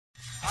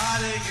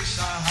Hare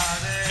Krishna,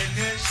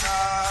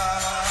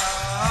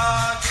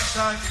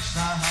 Krishna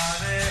Krishna,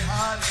 Hare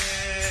Hare,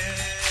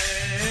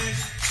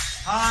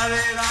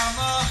 Hare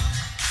Rama,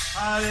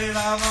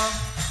 Rama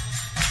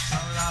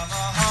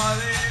Rama,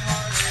 Hare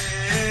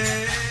Hare.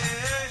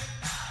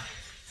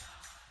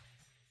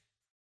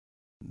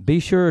 Be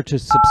sure to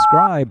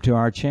subscribe to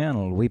our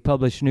channel. We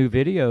publish new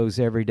videos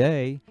every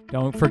day.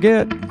 Don't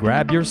forget,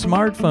 grab your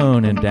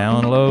smartphone and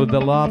download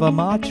the Lava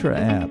Matra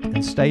app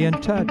and stay in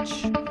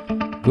touch.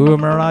 Guru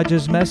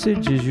Maharaj's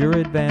message is your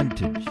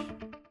advantage.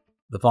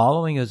 The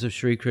following is a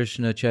Sri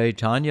Krishna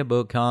Chaitanya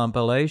book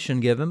compilation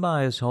given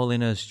by His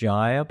Holiness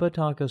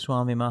Jayapataka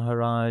Swami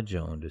Maharaj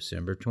on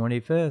December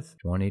 25th,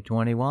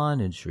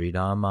 2021 in Sri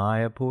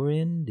Mayapur,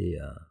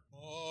 India.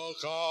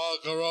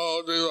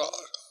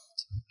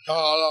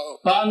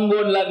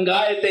 Pangun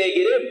langayate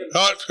girim.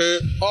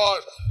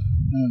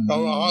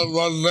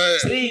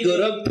 Sri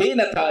Guru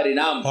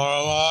Natharinam.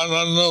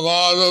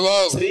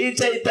 Sri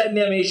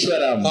Chaitanya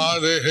Mishwaram.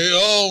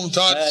 Om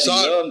Tat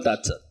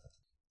Sat.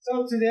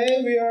 So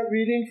today we are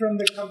reading from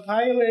the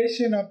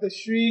compilation of the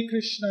Sri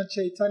Krishna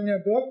Chaitanya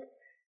book,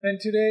 and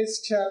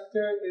today's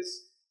chapter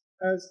is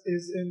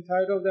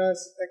entitled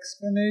as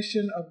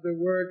Explanation of the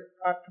Word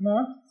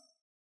ātmā,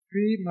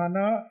 3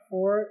 mana,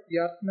 4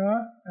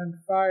 yatna, and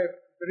 5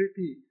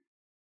 dhṛti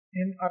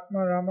in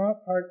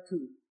ātmārāma part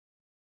 2.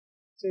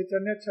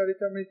 Chaitanya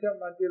Charitamrita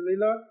Madhya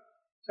Lila,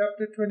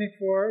 chapter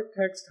 24,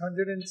 text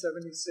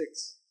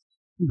 176.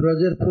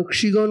 ব্রজের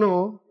পক্ষীগণ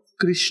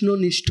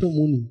কৃষ্ণনিষ্ঠ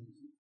মুনি।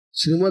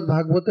 শ্রীমদ্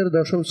ভাগবতের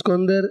দশম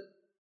স্কন্ধের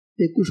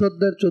 21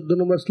 অধ্যায়ের 14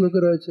 নম্বর শ্লোকে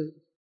রয়েছে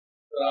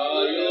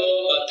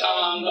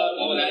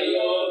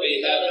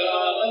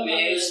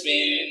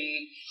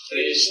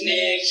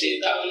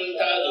কৃষ্ণেক্ষিতং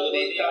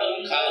তদুদিতং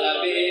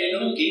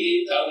খলবেণু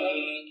গীতম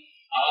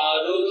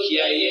আরুহ্য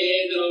ये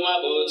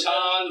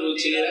দ্রুমবোধান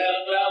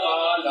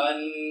রুচিরপ্রবালন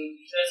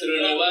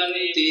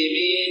শৃण्वन्ति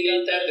मे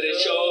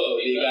नितदृशो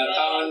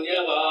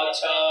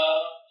विगतान्यवाचा.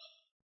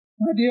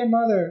 My dear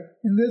mother,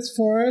 in this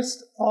forest,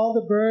 all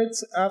the birds,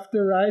 after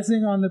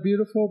rising on the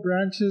beautiful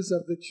branches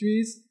of the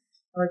trees,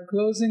 are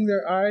closing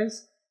their eyes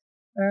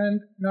and,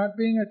 not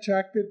being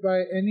attracted by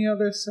any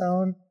other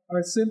sound,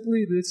 are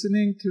simply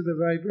listening to the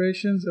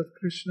vibrations of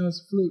Krishna's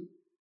flute.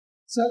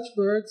 Such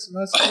birds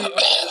must be on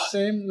the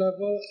same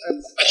level as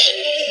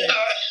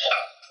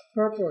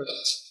purport.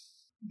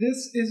 This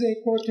is a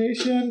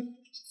quotation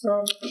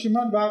from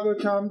Srimad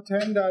Bhagavatam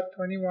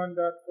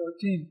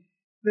 10.21.14.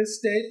 This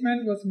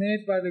statement was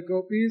made by the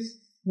gopis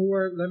who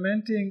were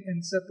lamenting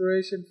in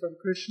separation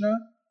from Krishna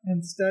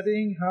and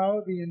studying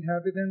how the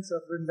inhabitants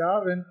of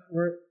Vrindavan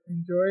were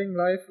enjoying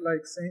life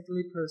like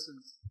saintly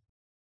persons.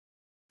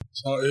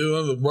 So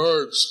even the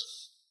birds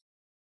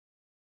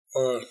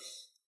are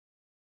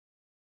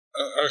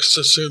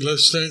ecstasy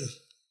listening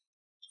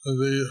to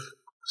the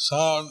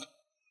sound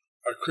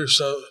of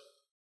Krishna's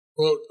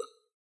flute.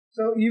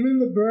 So even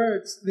the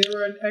birds, they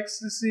were in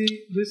ecstasy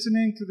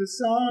listening to the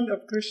sound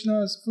of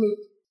Krishna's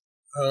flute.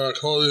 They were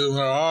closing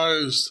their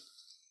eyes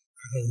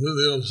and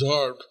completely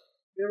absorbed.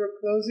 They were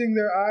closing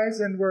their eyes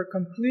and were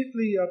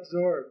completely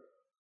absorbed.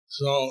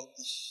 So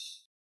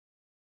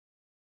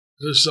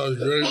just as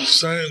great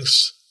saints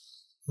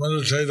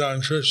meditate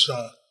on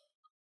Krishna,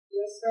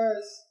 Just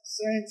as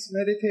saints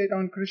meditate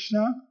on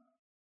Krishna,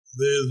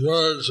 these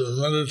birds are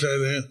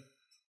meditating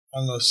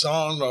on the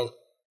sound of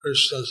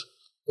Krishna's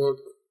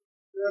flute.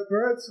 the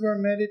birds were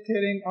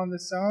meditating on the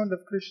sound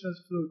of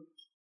Krishna's flute.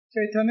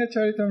 Chaitanya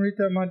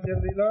Charitamrita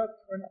Madhya Lila,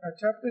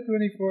 chapter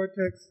 24,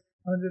 text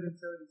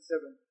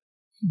 177.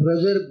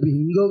 ব্রজের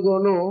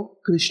ভৃঙ্গগণ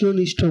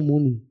কৃষ্ণনিষ্ঠ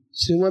মুনি।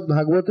 শ্রীমদ্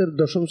ভাগবতের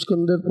দশম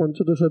স্কন্ধের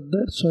 15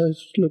 অধ্যায়ের 6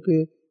 শ্লোকে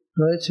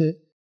রয়েছে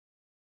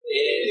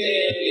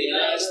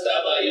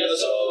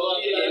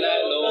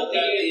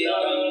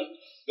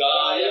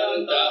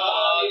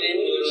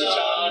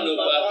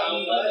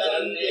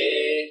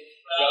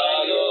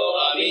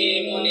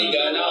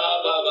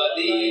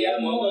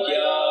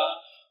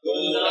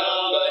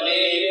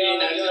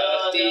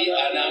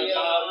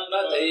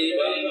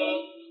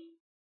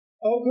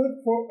O good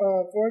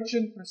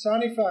fortune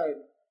personified,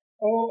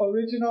 O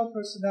original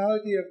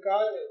personality of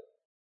Godhead,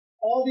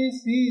 all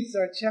these bees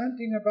are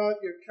chanting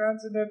about your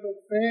transcendental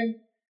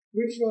fame,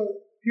 which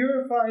will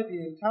purify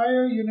the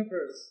entire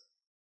universe.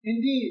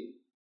 Indeed,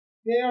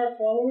 they are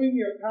following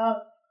your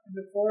path in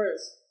the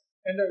forest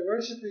and are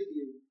worshipping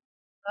you.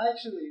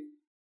 Actually,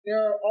 they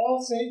are all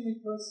saintly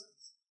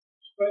persons,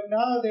 but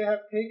now they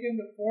have taken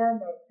the form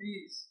of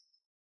bees.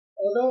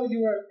 Although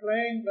you are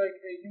playing like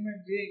a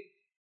human being,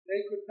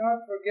 they could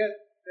not forget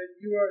that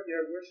you are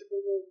their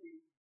worshipable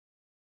being.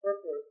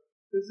 Purport.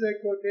 This is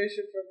a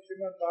quotation from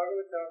Srimad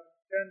Bhagavatam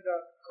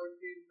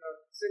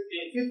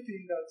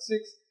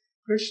 10.15.6.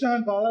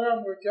 Krishna and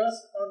Balaram were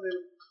just on the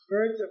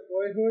verge of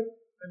boyhood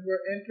and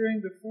were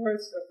entering the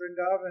forest of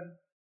Vrindavan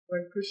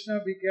when Krishna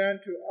began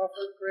to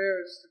offer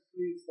prayers to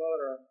please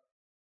Balaram.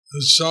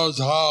 This shows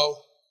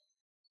how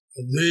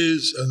the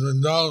bees in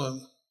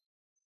Vrindavan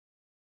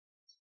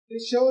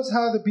It shows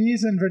how the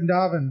bees in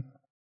Vrindavan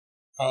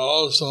are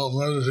also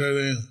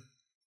meditating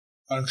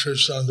on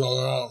Krishna and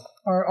Balaram.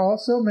 are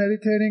also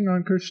meditating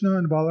on Krishna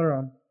and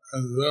Balaram.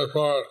 And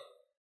therefore,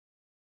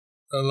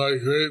 they're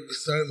like great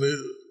saintly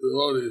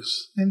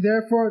devotees. And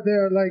therefore they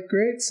are like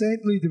great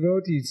saintly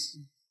devotees.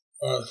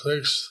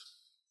 Fixed,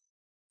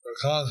 their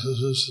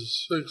consciousness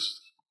is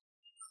fixed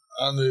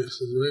on the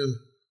Supreme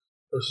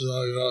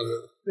Personality of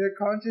Godhead. Their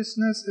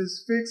consciousness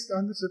is fixed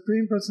on the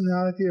Supreme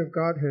Personality of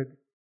Godhead.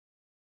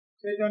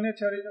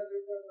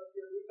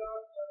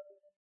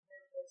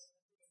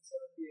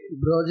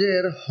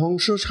 ব্রজের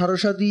হংস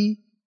সারসাদি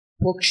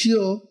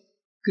পক্ষীয়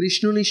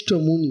কৃষ্ণনিষ্ঠ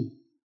মুনি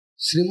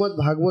শ্রীমদ্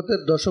ভাগবতের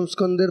দশম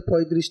স্কন্ধের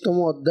 35তম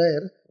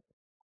অধ্যায়ের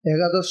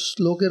 11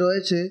 শ্লোকে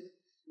রয়েছে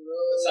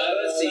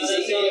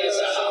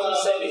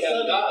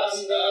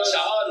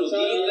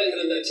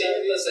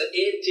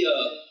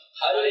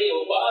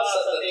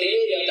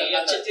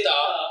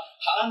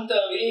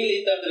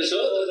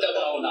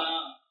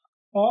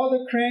All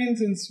the cranes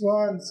and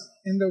swans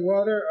in the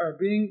water are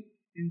being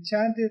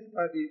enchanted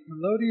by the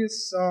melodious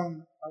song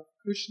of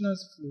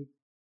Krishna's flute.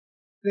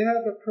 They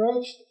have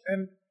approached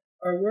and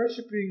are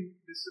worshipping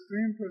the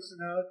Supreme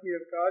Personality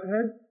of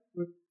Godhead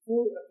with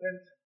full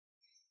attention.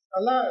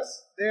 Alas,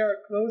 they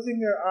are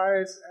closing their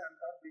eyes and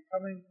are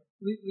becoming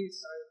completely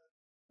silent.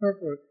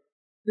 Purport.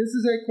 This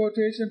is a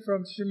quotation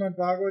from Srimad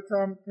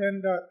Bhagavatam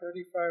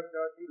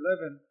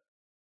 10.35.11.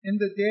 In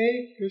the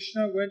day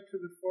Krishna went to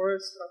the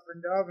forest of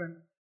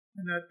Vrindavan,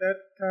 and at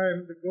that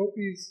time the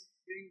gopis,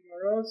 being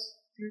morose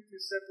due to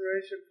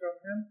separation from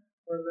him,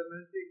 were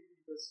lamenting in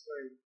this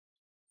way.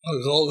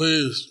 The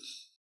gopis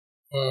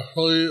were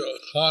fully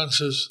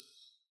conscious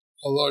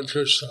of Lord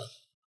Krishna.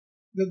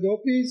 The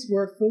gopis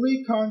were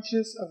fully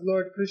conscious of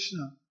Lord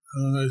Krishna.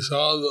 And when they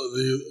saw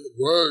the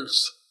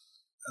birds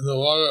in the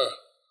water,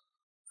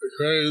 the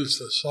cranes,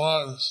 the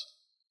swans,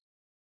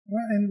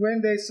 And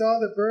when they saw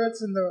the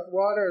birds in the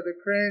water, the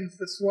cranes,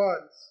 the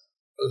swans,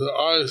 with their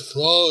eyes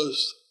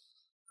closed,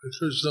 and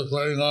Krishna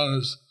playing on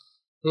his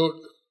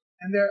flute,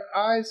 and their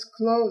eyes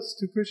closed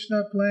to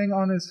Krishna playing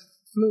on his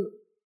flute,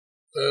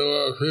 they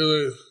were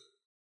feeling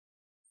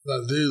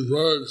that these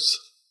birds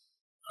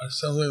are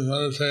simply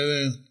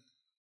meditating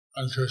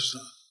on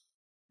Krishna.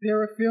 They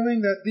were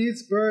feeling that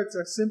these birds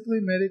are simply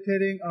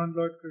meditating on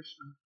Lord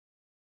Krishna.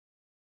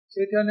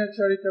 Chaitanya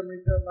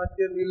Charitamrita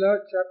Madhya Lila,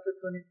 chapter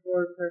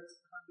 24,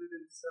 text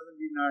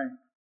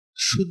 179.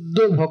 শুদ্ধ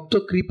ভক্ত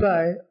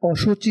কৃপায়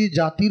অশুচি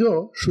জাতিরও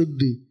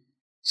শুদ্ধি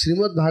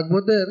শ্রীমদ্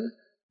ভাগবতের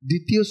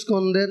দ্বিতীয়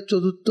স্কন্ধের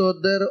 4th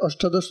অধ্যায়ের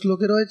 18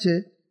 শ্লোকে রয়েছে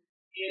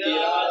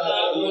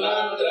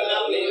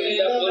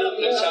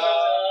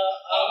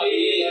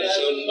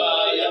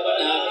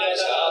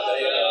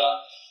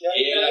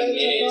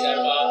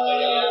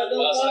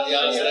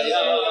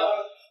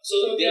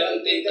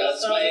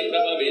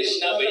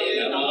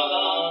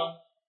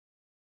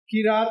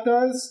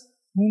Kiratas,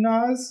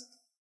 Hunas,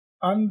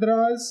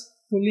 Andhras,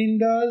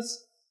 Pulindas,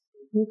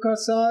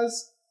 Ukasas,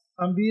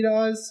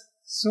 Ambiras,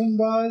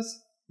 Sumbas,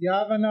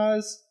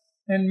 Yavanas,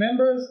 and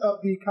members of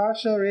the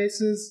Kasha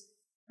races,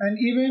 and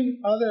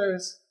even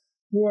others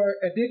who are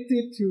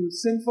addicted to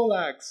sinful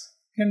acts,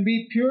 can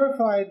be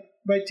purified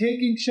by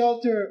taking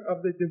shelter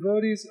of the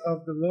devotees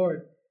of the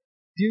Lord,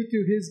 due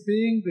to his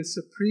being the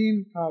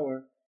supreme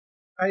power.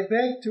 I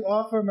beg to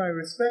offer my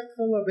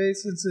respectful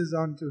obeisances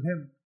unto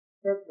him.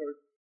 Purport.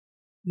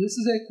 This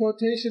is a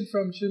quotation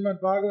from Srimad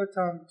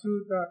Bhagavatam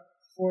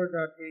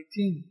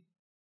 2.4.18.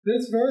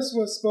 This verse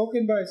was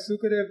spoken by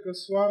Sukadev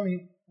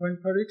Goswami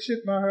when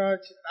Parikshit Maharaj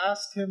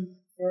asked him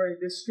for a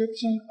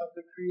description of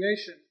the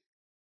creation.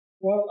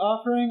 While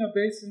offering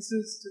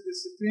obeisances to the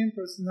Supreme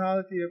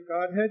Personality of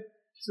Godhead,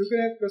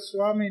 Sukadev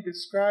Goswami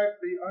described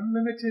the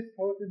unlimited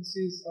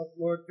potencies of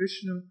Lord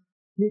Vishnu,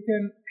 who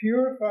can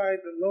purify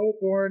the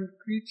low-born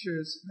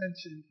creatures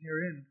mentioned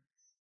herein.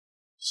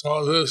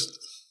 So this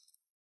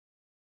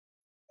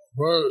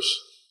verse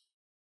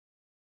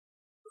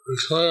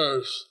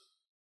declares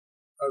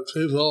that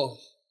people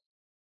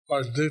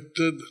are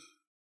addicted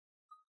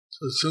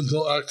to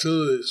sinful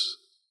activities.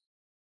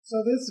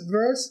 So this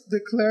verse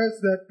declares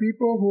that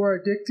people who are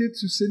addicted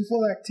to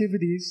sinful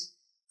activities,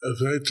 if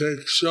they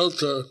take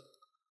shelter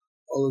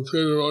of the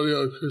pure devotee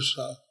of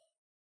Krishna,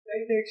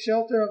 they take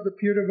shelter of the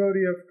pure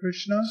devotee of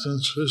Krishna,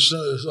 since Krishna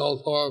is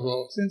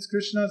all-powerful,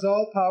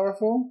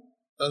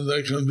 then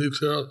they can be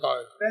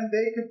purified. Then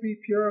they could be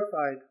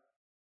purified.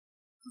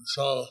 And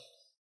so,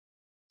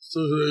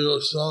 Sukadeva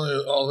Goswami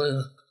is offering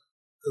his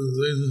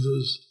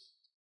obeisances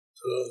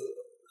to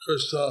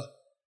Krishna,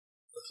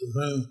 the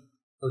Supreme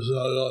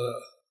Personality of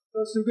Godhead. So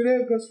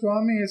Sukadeva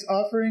Goswami is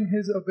offering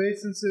his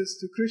obeisances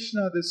to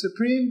Krishna, the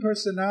Supreme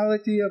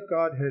Personality of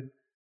Godhead.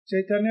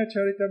 Chaitanya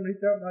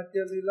Charitamrita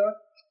Madhya Lila,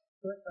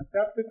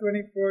 chapter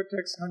 24,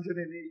 text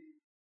 108.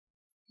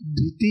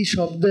 Dhriti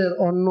শব্দের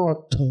অন্য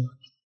অর্থ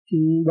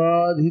কিংবা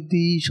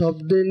ধৃতি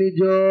শব্দে নিজ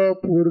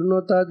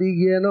পূর্ণতা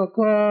দিগেন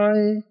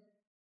কয়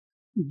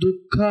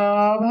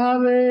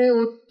দুঃখাভাবে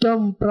উত্তম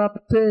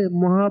প্রাপ্তে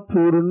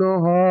মহাপূর্ণ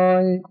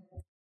হয়.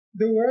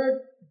 The word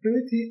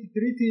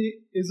dhṛti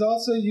is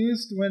also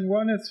used when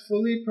one is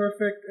fully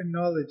perfect in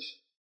knowledge.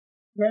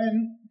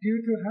 when,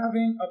 due to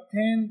having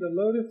obtained the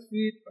lotus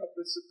feet of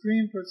the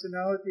Supreme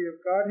Personality of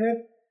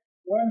Godhead,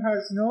 one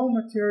has no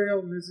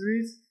material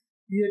miseries,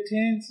 he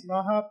attains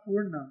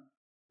Mahapurna,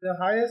 the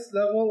highest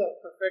level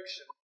of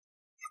perfection.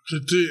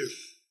 dhṛti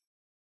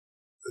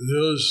is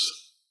used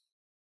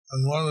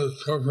when one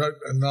is perfect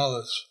in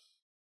knowledge.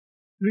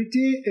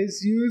 Dhṛti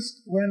is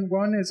used when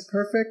one is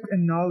perfect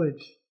in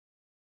knowledge.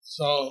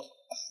 So,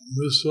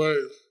 this way,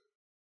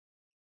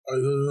 by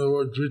using the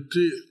word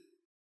dhṛti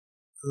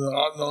in the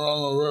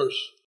ātmārāma verse,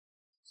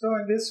 So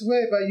in this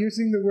way, by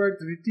using the word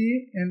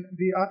dhṛti in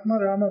the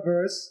ātmārāma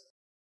verse,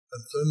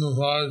 it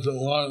signifies that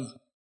one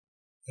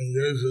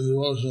engaged in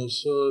devotional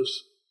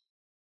service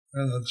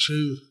and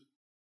achieve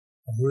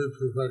complete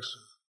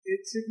perfection.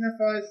 it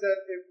signifies that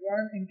if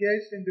one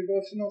engaged in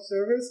devotional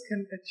service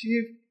can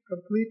achieve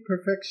complete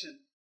perfection,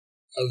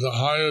 at the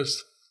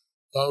highest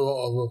level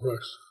of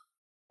perfection.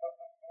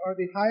 or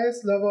the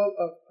highest level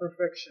of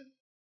perfection.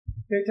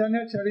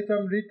 Chaitanya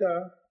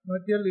Charitamrita,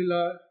 Madhya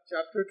Lila,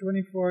 chapter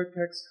 24,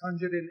 text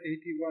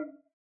 181.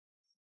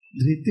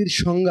 ধৃতির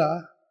সংজ্ঞা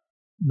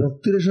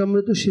ভক্তির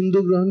সমৃত সিন্ধু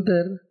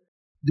গ্রন্থের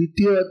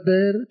দ্বিতীয়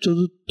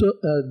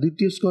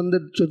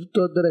স্কন্ধের চতুর্থ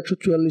অধ্যায়ের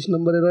 144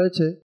 নম্বরে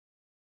রয়েছে।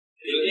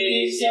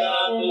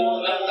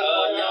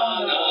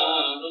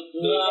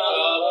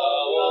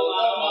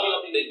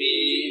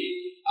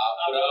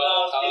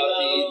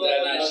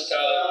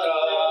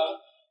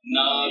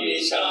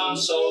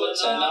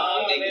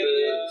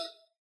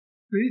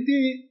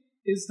 Dhṛti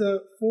is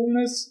the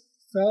fullness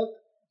felt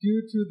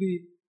due to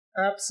the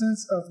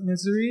absence of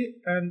misery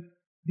and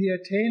the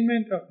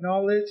attainment of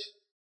knowledge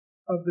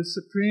of the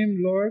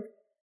Supreme Lord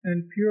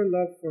and pure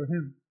love for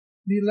Him.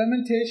 The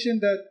lamentation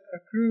that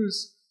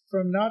accrues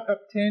from not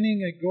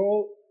obtaining a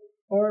goal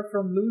or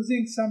from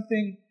losing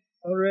something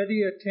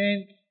already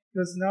attained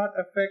does not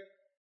affect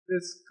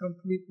this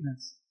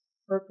completeness.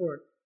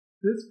 Purport.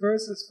 This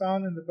verse is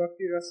found in the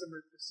Bhakti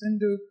Rasamrita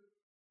Sindhu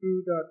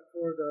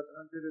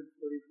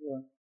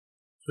 2.4.144.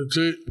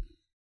 dhṛti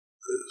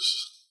is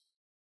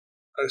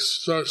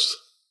expressed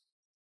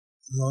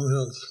when he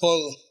has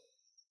full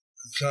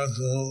and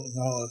transcendental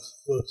knowledge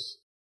bliss.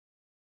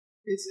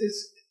 It is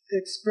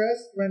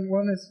expressed when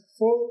one is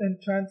full in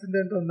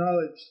transcendental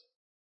knowledge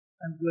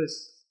and bliss,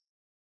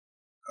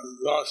 And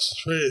thus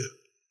free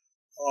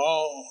from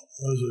all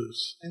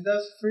miseries. and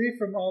thus free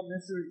from all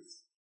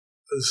miseries.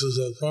 This is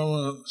a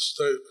permanent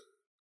state.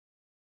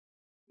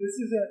 This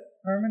is a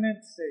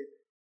permanent state.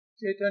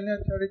 Chaitanya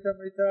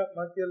Charitamrita,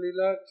 Madhya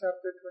Lila,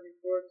 chapter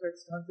 24,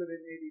 text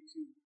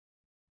 182.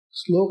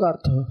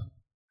 শ্লোকার্থ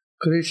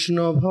Krishna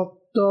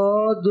ভক্ত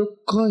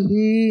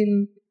দুঃখহীন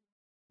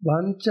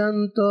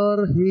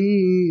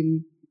বাঞ্ছান্তরহীন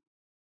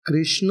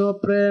কৃষ্ণ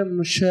প্রেম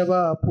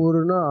সেবা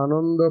পূর্ণ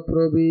আনন্দ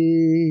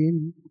প্রবীণ।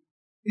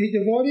 A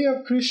devotee of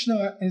Krishna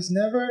is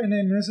never in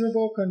a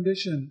miserable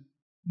condition,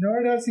 nor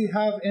does he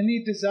have any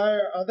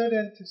desire other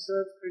than to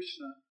serve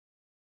Krishna.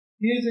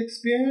 He is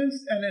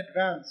experienced and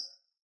advanced.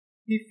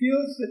 He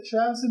feels the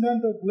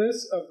transcendental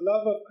bliss of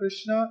love of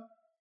Krishna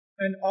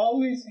and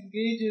always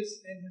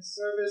engages in his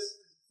service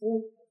in full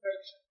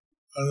perfection.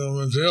 In the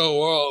material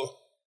world,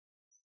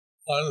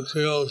 one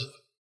feels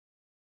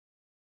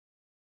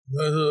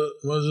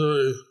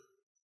misery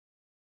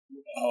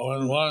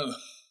when one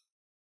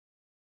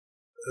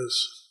is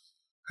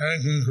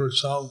hankering for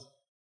some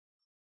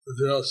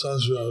material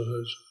sense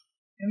gratification.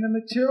 In the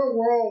material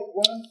world,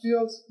 one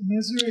feels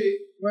misery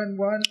when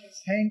one is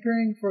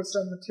hankering for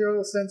some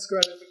material sense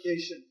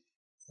gratification.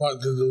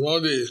 But the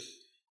devotee,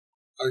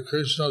 like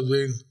Krishna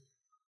being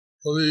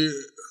fully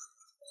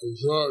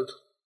absorbed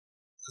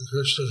in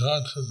Krishna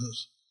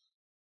consciousness,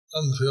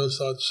 doesn't feel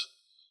such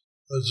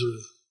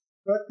misery.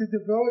 But the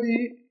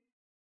devotee,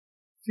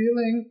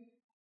 feeling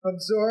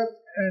absorbed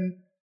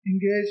and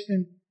engaged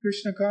in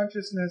Krishna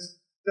consciousness,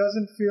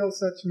 doesn't feel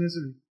such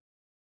misery.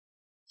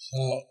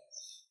 So,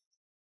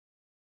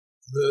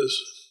 this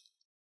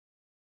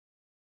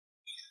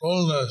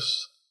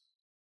fullness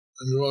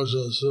in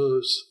devotional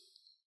service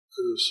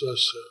is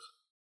expressed here.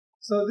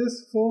 So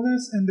this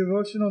fullness in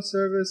devotional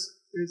service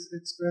is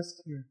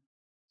expressed here.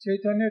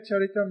 Chaitanya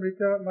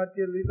Charitamrita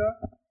Madhya Lila,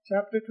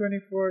 chapter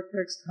 24,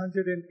 text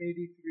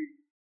 183.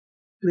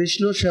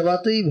 Krishna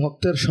সেবাতেই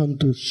ভক্তের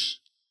সন্তোষ,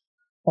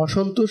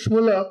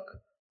 অসন্তোষমূলক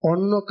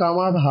অন্য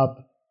কামাভাব।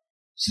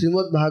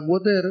 শ্রীমদ্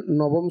ভাগবতের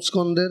নবম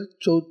স্কন্ধের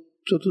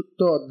চতুর্থ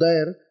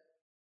অধ্যায়ের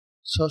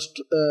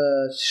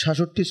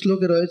 66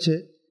 শ্লোকে রয়েছে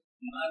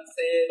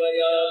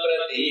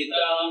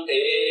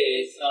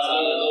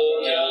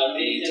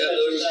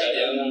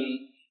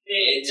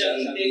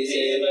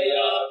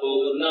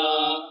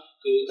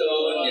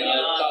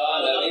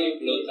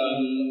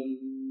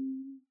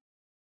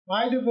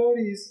My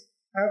devotees,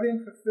 having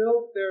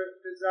fulfilled their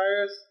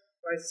desires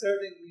by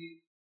serving me,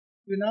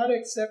 do not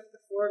accept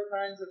the 4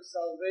 kinds of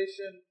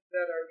salvation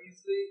that are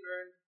easily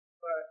earned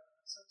by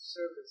such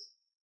service.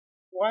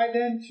 Why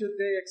then should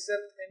they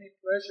accept any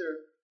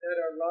pleasure that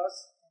are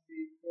lost in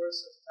the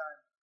course of time?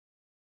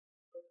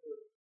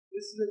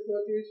 This is a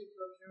quotation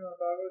from Srimad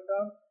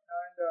Bhagavatam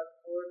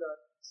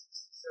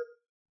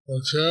 9.4.67.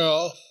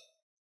 Material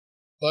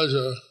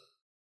pleasure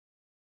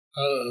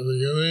has a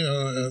beginning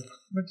and an end.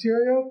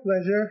 Material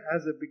pleasure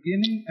has a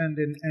beginning and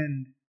an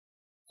end.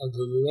 And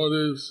the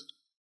devotees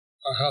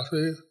are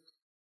happy,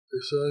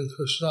 they serve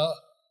Krishna,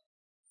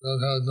 that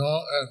has no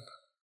end.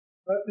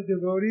 But the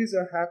devotees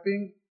are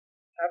happy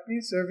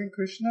serving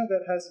Krishna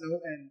that has no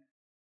end.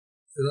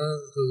 Even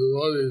the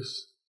devotees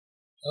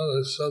don't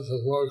accept the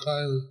four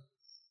kinds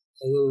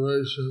of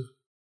liberation,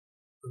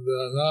 and they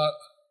are not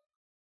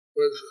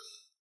with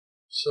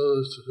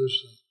service to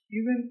Krishna.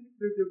 Even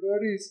the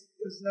devotees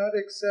does not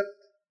accept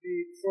the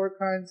four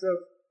kinds of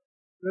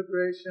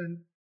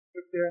liberation,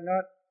 but they are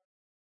not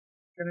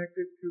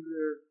connected to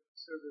their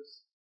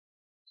service.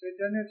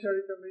 Chaitanya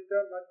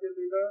Charitamrita Madhya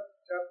Lila,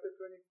 chapter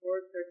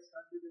 24, text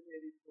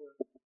 184.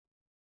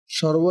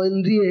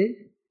 সর্বেন্দ্রিয়ে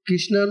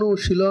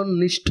কৃষ্ণানুশীলন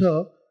নিষ্ঠ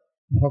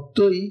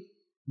ভক্তই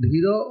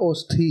ধীর ও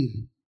স্থির।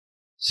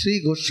 শ্রী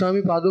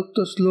গোস্বামী পাদোক্ত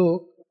শ্লোক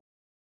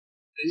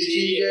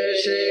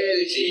ঋষিকেশে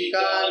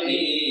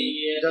ঋষিকানি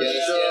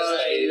যস্য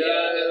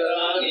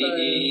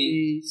স্থিরগতিঃ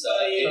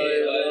সয়েব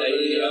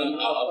ধৈর্যম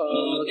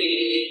আপ্নोति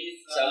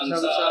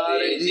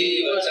সংসারে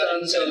জীব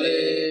চঞ্চলে।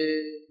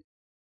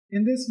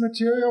 In this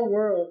material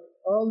world,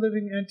 all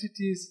living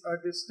entities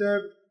are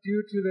disturbed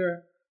due to their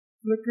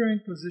flickering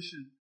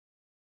position.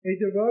 A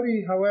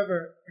devotee, however,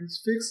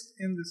 is fixed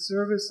in the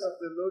service of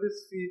the lotus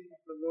feet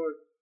of the Lord,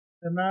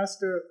 the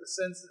master of the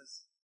senses.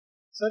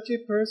 Such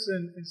a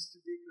person is to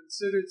be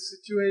considered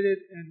situated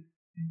in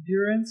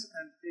endurance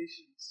and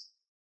patience.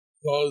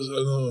 Those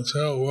in the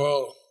material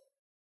world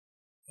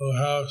who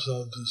have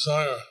some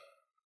desire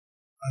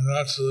are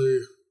naturally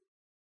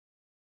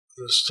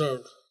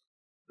disturbed.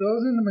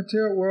 Those in the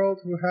material world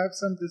who have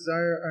some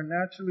desire are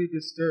naturally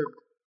disturbed.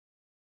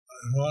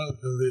 And one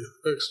can be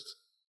fixed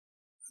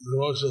in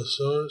devotional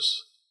service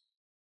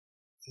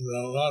and they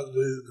will not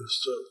be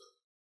disturbed.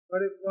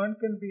 But if one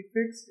can be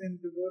fixed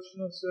in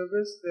devotional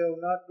service, they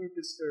will not be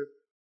disturbed.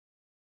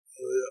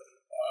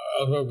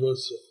 Ever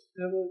blissful.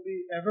 They will be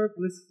ever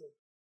blissful.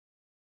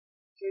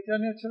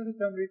 Chaitanya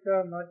Charitamrita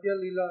Madhya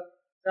Lila,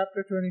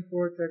 chapter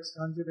 24, text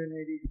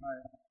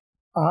 185.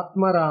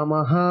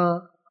 ātmārāma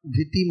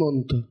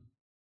dhṛtimanta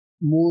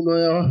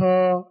munayah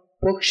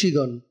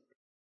pakshigan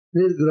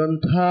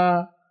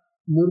nirgrantha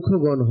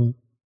murkhoganah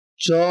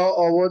cha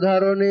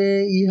avadharane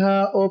iha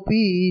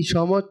api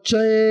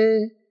samacchaye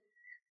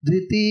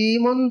dhṛti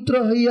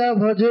mantra hiya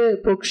bhaje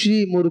pakshi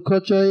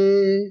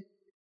murkhachaye.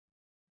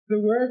 The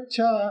word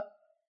cha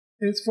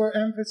is for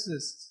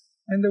emphasis,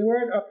 and the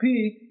word api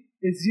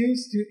is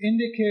used to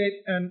indicate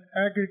and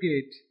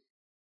aggregate.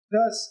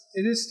 Thus,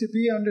 it is to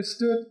be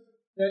understood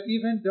that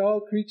even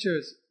dull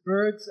creatures,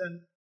 birds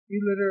and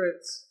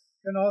illiterates,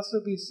 can also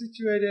be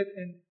situated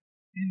in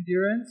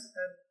endurance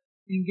and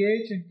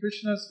engage in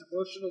Krishna's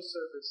devotional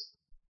service.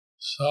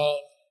 So,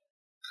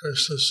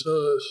 Krishna's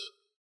service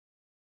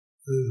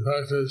is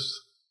practiced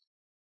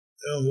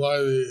by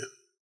the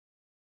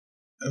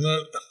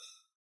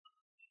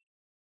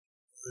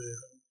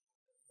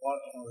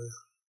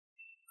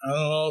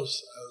animals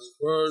as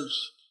birds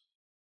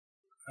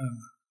and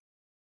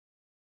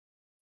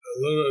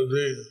illiterate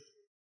beings.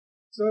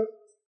 So,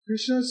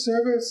 Krishna's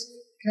service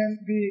can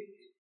be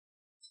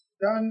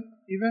done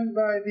even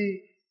by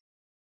the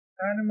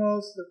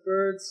animals, the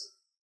birds,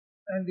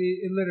 and the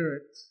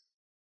illiterate.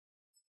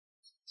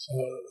 So,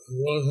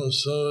 devotional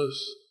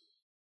service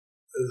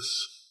is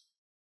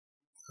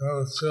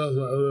panacea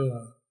for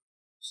everyone.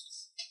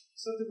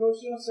 So,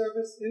 devotional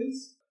service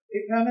is a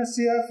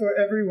panacea for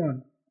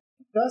everyone.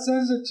 Thus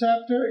ends a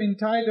chapter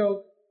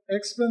entitled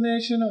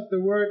Explanation of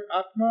the word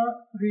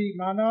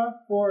ātmārāma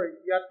for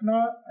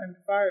yatna and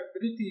 5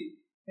 dhṛti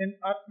in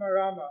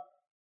ātmārāma.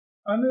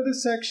 Under the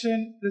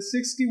section, the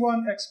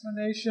 61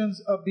 explanations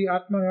of the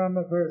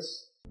ātmārāma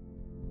verse.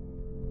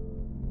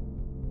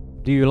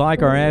 Do you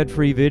like our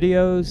ad-free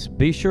videos?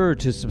 Be sure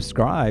to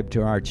subscribe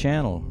to our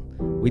channel.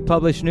 We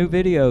publish new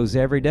videos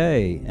every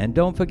day, and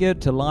don't forget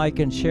to like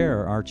and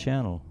share our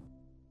channel.